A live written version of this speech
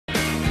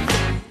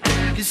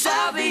'cause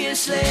I'll be a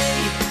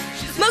slave.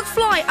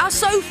 McFly are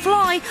so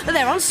fly that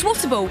they're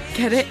unswattable,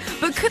 get it?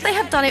 But could they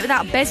have done it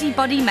without Bezzy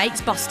Buddy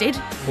Mates Busted?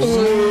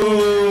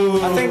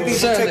 Ooh. I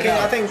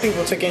think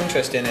people took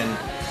interest in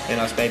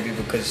us, baby,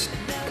 because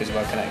of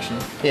our connection.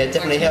 Yeah, it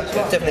definitely helped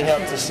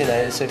us, you know,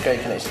 it's a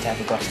great connection to have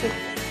with Busted.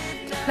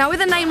 Now,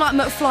 with a name like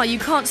McFly, you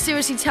can't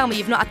seriously tell me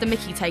you've not had the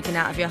Mickey taken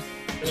out of you.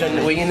 So,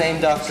 were you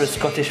named after a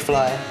Scottish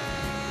fly?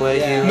 Were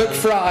you?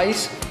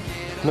 McFries.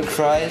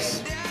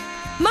 McFries.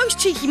 Most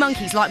cheeky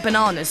monkeys like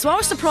bananas, so I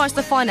was surprised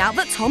to find out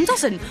that Tom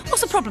doesn't.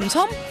 What's the problem,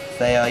 Tom?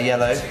 They are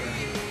yellow.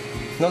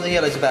 Not that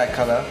yellow's a bad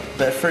colour,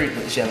 but a fruit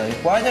that's yellow.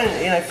 Why don't,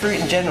 you know, fruit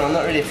in general, I'm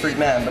not really a fruit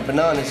man, but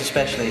bananas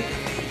especially,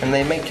 and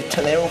they make it,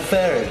 they're all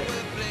furry.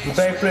 And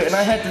very blue, and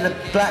I heard that the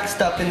black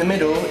stuff in the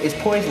middle is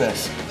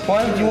poisonous.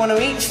 Why would you want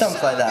to eat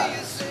stuff like that?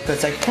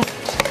 Because they...